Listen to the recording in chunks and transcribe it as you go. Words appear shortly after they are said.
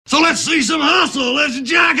So let's see some hustle. Let's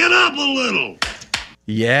jack it up a little.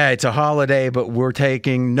 Yeah, it's a holiday, but we're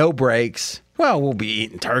taking no breaks. Well, we'll be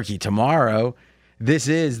eating turkey tomorrow. This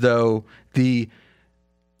is, though, the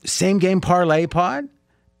same game parlay pod,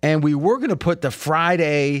 and we were going to put the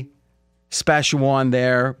Friday special on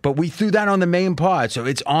there, but we threw that on the main pod. So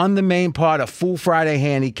it's on the main pod, a full Friday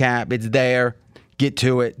handicap. It's there. Get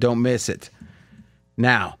to it. Don't miss it.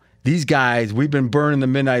 Now, these guys, we've been burning the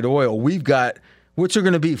midnight oil. We've got, what's there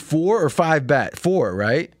going to be, 4 or 5 bet? 4,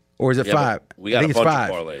 right? Or is it 5? We got a bunch of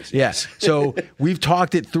parlays. Yes. So we've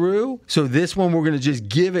talked it through. So this one, we're going to just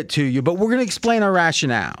give it to you, but we're going to explain our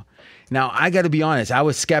rationale. Now, I got to be honest. I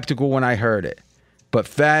was skeptical when I heard it. But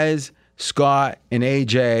Fez, Scott, and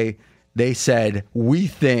AJ, they said, we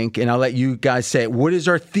think, and I'll let you guys say it, what is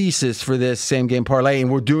our thesis for this same game parlay?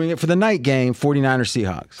 And we're doing it for the night game, 49ers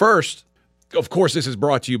Seahawks. First, of course, this is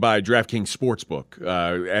brought to you by DraftKings Sportsbook,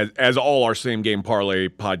 as all our same game parlay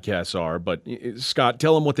podcasts are. But Scott,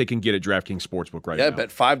 tell them what they can get at DraftKings Sportsbook right now. Yeah, bet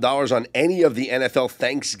 $5 on any of the NFL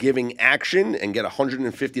Thanksgiving action and get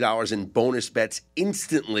 $150 in bonus bets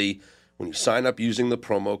instantly when you sign up using the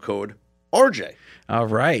promo code RJ. All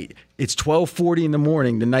right. It's 12:40 in the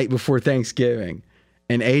morning, the night before Thanksgiving.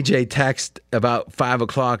 And AJ texted about 5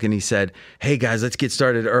 o'clock and he said, hey, guys, let's get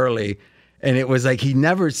started early. And it was like he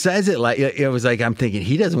never says it like it was like I'm thinking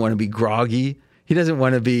he doesn't want to be groggy. He doesn't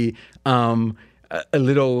want to be a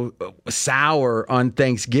little sour on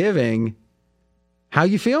Thanksgiving. How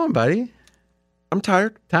you feeling, buddy? I'm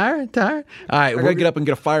tired. Tired? All right. I got to get up and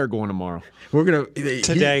get a fire going tomorrow. We're going to...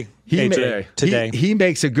 Today. He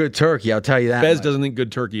makes a good turkey, I'll tell you that. Fez doesn't think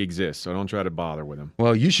good turkey exists, so don't try to bother with him.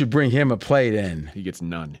 Well, you should bring him a plate in. He gets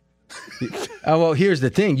none. Oh, well, here's the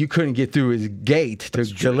thing. You couldn't get through his gate to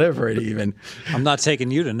deliver it even. I'm not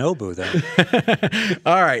taking you to Nobu, then.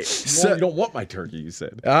 All right. So, you don't want my turkey, you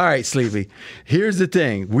said. All right, Sleepy. Here's the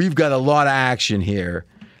thing. We've got a lot of action here.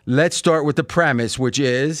 Let's start with the premise, which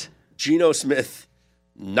is... Geno Smith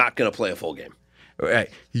not going to play a full game. Right.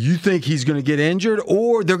 You think he's going to get injured,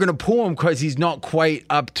 or they're going to pull him because he's not quite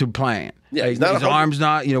up to playing? Yeah, like, his arm's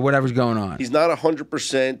not, whatever's going on. He's not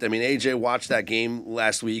 100%. I mean, AJ watched that game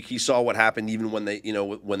last week. He saw what happened even when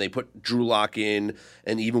they put Drew Lock in,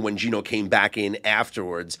 and even when Geno came back in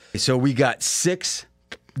afterwards. So we got 6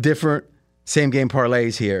 different same game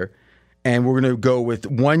parlays here, and we're going to go with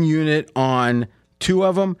 1 unit on 2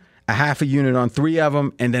 of them, a half a unit on 3 of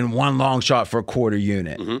them, and then 1 long shot for a quarter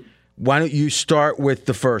unit. Mm-hmm. Why don't you start with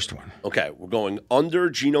the first one? Okay, we're going under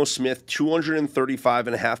Geno Smith,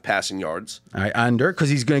 235.5 passing yards. All right, under, because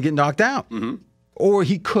he's going to get knocked out. Mm-hmm. Or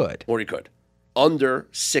he could. Under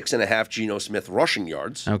 6.5 Geno Smith rushing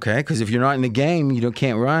yards. Okay, because if you're not in the game, you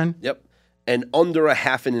can't run. Yep. And under a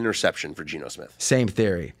half an interception for Geno Smith. Same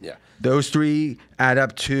theory. Yeah. Those 3 add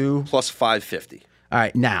up to? Plus 550. All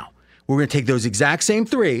right, now, we're going to take those exact same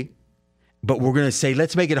 3, but we're going to say,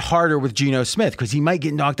 let's make it harder with Geno Smith because he might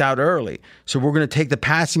get knocked out early. So we're going to take the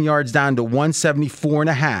passing yards down to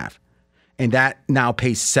 174.5, and that now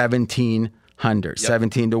pays 1,700,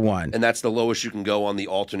 17 to 1. And that's the lowest you can go on the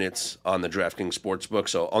alternates on the DraftKings Sportsbook.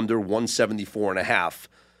 So under 174.5,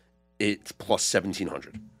 it's plus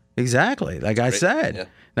 1,700. Exactly, like I said. Yeah.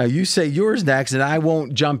 Now you say yours next, and I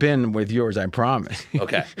won't jump in with yours, I promise.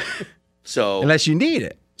 Okay. So unless you need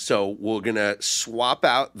it. So we're going to swap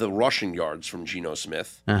out the rushing yards from Geno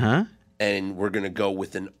Smith, and we're going to go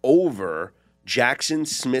with an over Jackson,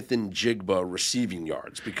 Smith, and Jigba receiving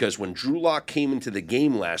yards, because when Drew Lock came into the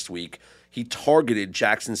game last week, he targeted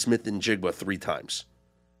Jackson, Smith, and Jigba 3 times.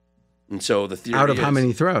 And so the theory out of how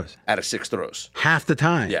many throws? Out of 6 throws. Half the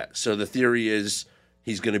time. Yeah. So the theory is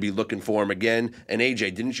he's going to be looking for him again. And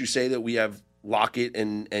AJ, didn't you say that we have Lockett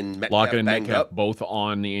and Metcalf both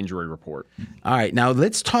on the injury report? All right, now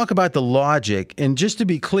let's talk about the logic. And just to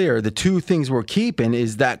be clear, the 2 things we're keeping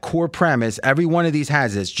is that core premise. Every one of these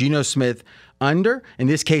has this. Geno Smith under. In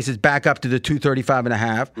this case, it's back up to the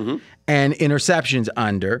 235.5. And interceptions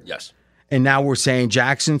under. Yes. And now we're saying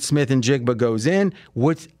Jackson, Smith, and Jigba goes in.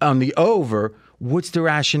 What's on the over? What's the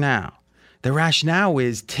rationale? The rationale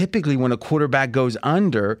is typically when a quarterback goes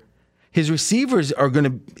under, his receivers are going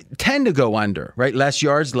to tend to go under, right? Less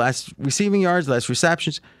yards, less receiving yards, less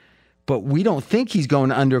receptions. But we don't think he's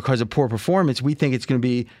going under because of poor performance. We think it's going to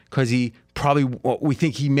be because we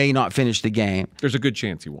think he may not finish the game. There's a good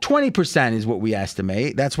chance he won't. 20% is what we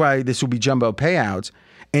estimate. That's why this will be jumbo payouts.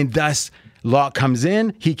 And thus, Locke comes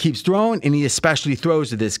in, he keeps throwing, and he especially throws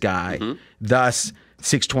to this guy. Thus,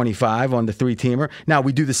 625 on the 3-teamer. Now,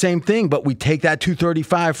 we do the same thing, but we take that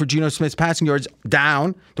 235 for Geno Smith's passing yards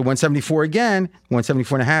down to 174 again,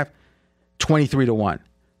 174.5, 23 to 1.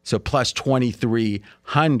 So plus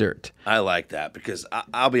 2,300. I like that because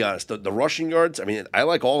I'll be honest, the rushing yards, I mean, I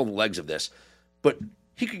like all the legs of this, but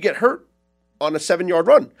he could get hurt on a 7-yard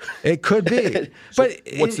run. It could be. So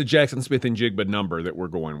what's the Jackson Smith and Jigba number that we're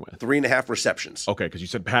going with? 3.5 receptions. Okay, because you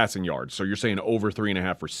said passing yards. So you're saying over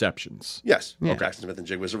 3.5 receptions. Yes. Yeah. Well, Jackson Smith and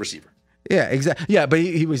Jigba was a receiver. Yeah, exactly. Yeah, but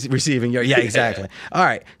he was receiving. Yeah, exactly. All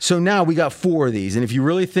right. So now we got 4 of these. And if you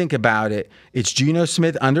really think about it, it's Geno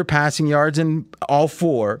Smith under passing yards in all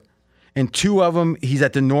 4. And 2 of them, he's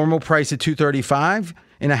at the normal price of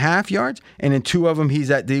 235.5 yards. And in 2 of them,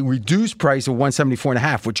 he's at the reduced price of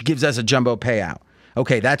 174.5, which gives us a jumbo payout.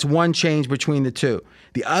 Okay, that's one change between the 2.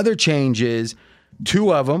 The other change is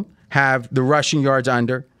 2 of them have the rushing yards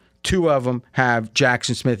under. 2 of them have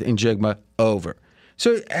Jackson Smith and Jigba over.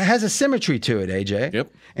 So it has a symmetry to it, AJ.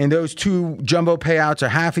 Yep. And those 2 jumbo payouts are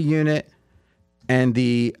half a unit, and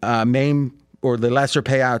the main or the lesser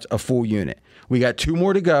payouts a full unit. We got 2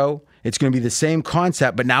 more to go. It's going to be the same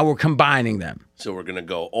concept, but now we're combining them. So we're going to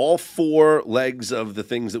go all 4 legs of the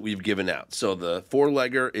things that we've given out. So the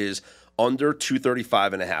 4-legger is under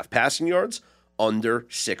 235.5 passing yards, under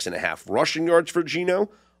 6.5 rushing yards for Geno,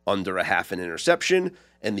 under a half an interception,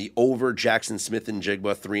 and the over Jackson Smith and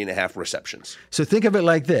Jigba 3.5 receptions. So think of it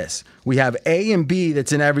like this. We have A and B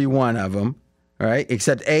that's in every one of them, right?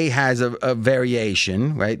 Except A has a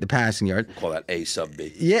variation, right? The passing yard. We'll call that A sub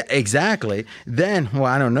B. Yeah, exactly. Then, well,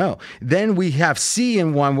 I don't know. Then we have C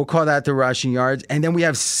in one. We'll call that the rushing yards. And then we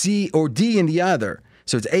have C or D in the other.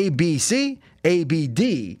 So it's A, B, C, A, B,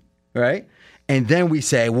 D, right? And then we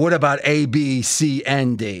say, what about A, B, C,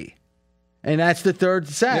 and D? And that's the third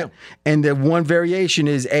set. Yeah. And the one variation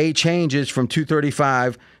is A changes from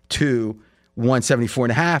 235 to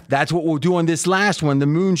 174.5. That's what we'll do on this last one, the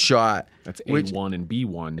moonshot. That's A1 and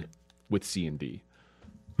B1 with C and D.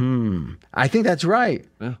 I think that's right.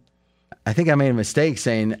 Yeah. I think I made a mistake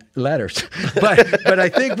saying letters. but I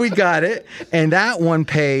think we got it. And that one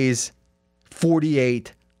pays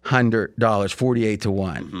 $4,800, 48 to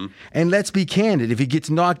 1. Mm-hmm. And let's be candid. If he gets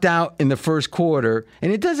knocked out in the first quarter,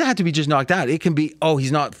 and it doesn't have to be just knocked out. It can be,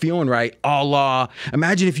 he's not feeling right. Allah.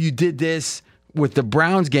 Imagine if you did this with the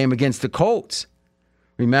Browns game against the Colts.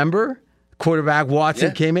 Remember? Quarterback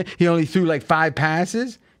Watson came in. He only threw like 5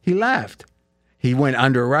 passes. He left. He went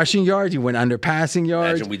under rushing yards. He went under passing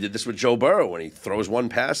yards. Imagine we did this with Joe Burrow when he throws one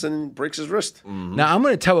pass and breaks his wrist. Mm-hmm. Now, I'm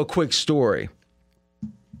going to tell a quick story.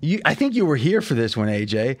 I think you were here for this one,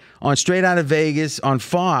 AJ. On Straight Outta Vegas on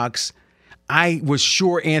Fox, I was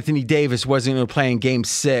sure Anthony Davis wasn't going to play in Game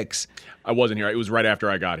 6. I wasn't here. It was right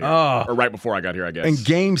after I got here. Or right before I got here, I guess. In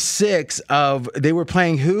Game 6 they were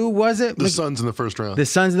playing who was it? The Suns in the first round. The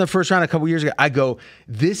Suns in the first round a couple years ago. I go,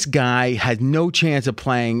 this guy has no chance of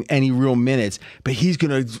playing any real minutes, but he's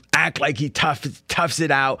going to act like he toughs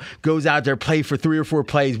it out, goes out there, play for 3 or 4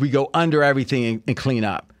 plays. We go under everything and clean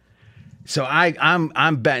up. So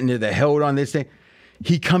I'm betting to the hilt on this thing.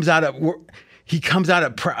 He comes out of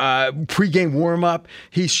pregame warm up.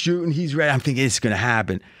 He's shooting. He's ready. I'm thinking it's going to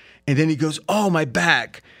happen. And then he goes, "Oh, my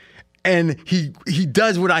back," and he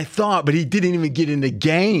does what I thought, but he didn't even get in the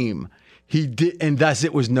game. He did, and thus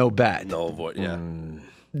it was no bet. No void. Yeah.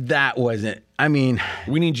 That wasn't. I mean,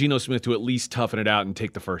 we need Geno Smith to at least toughen it out and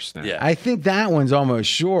take the first snap. Yeah. I think that one's almost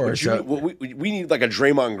sure. We need like a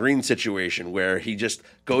Draymond Green situation where he just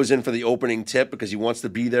goes in for the opening tip because he wants to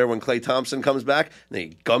be there when Klay Thompson comes back, and then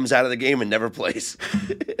he gums out of the game and never plays.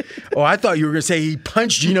 I thought you were going to say he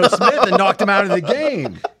punched Geno Smith and knocked him out of the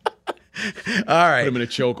game. All right. Put him in a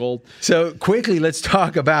chokehold. So quickly, let's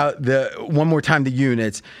talk about one more time the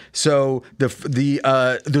units. So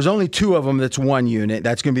there's only 2 of them. That's 1 unit.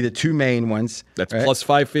 That's going to be the 2 main ones. That's right? Plus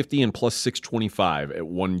 550 and plus 625 at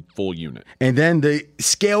 1 full unit. And then the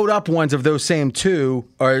scaled up ones of those same 2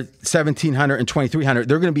 are 1,700 and 2,300.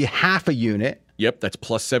 They're going to be half a unit. Yep, that's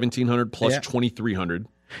plus 1,700 plus 2,300.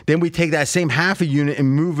 Then we take that same half a unit and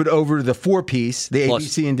move it over to the 4-piece, the A, B,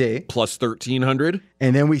 C, and D. Plus 1,300.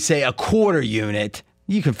 And then we say a quarter unit.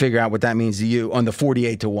 You can figure out what that means to you on the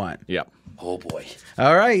 48 to 1. Yep. Oh, boy.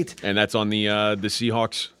 All right. And that's on the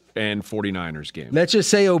Seahawks and 49ers game. Let's just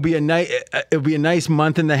say it'll be a nice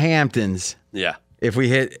month in the Hamptons. Yeah. If we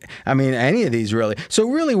hit, any of these really. So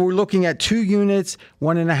really, we're looking at 2 units,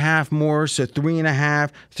 1.5 more, so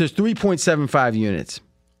 3.5. So it's 3.75 units.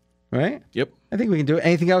 Right? Yep. I think we can do it.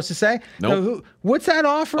 Anything else to say? Nope. No. What's that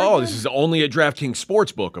offer? Oh, this is only at DraftKings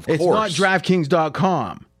Sportsbook, of course. It's not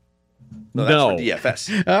DraftKings.com. No, that's for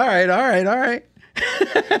DFS. All right.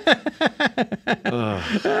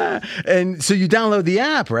 And so you download the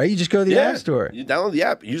app, right? You just go to the App Store. You download the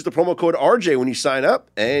app. Use the promo code RJ when you sign up,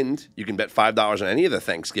 and you can bet $5 on any of the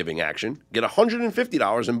Thanksgiving action. Get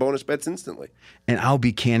 $150 in bonus bets instantly. And I'll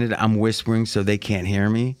be candid. I'm whispering so they can't hear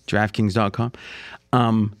me.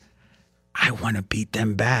 DraftKings.com. I want to beat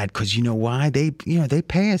them bad because you know why? They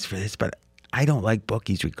pay us for this, but I don't like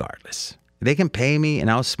bookies regardless. They can pay me, and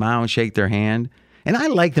I'll smile and shake their hand. And I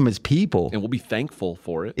like them as people. And we'll be thankful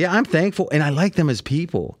for it. Yeah, I'm thankful, and I like them as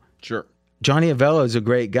people. Sure. Johnny Avello is a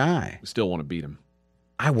great guy. We still want to beat him.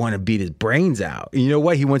 I want to beat his brains out. You know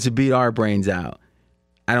what? He wants to beat our brains out.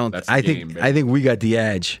 I think we got the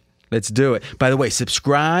edge. Let's do it. By the way,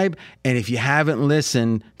 subscribe, and if you haven't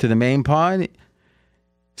listened to the main pod,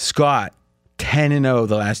 Scott 10-0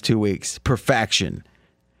 the last 2 weeks, perfection.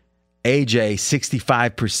 AJ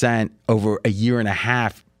 65% over a year and a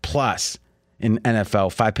half plus. In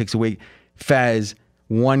NFL, 5 picks a week. Fez,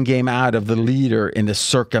 1 game out of the leader in the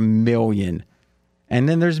circa million. And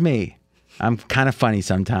then there's me. I'm kind of funny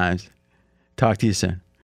sometimes. Talk to you soon.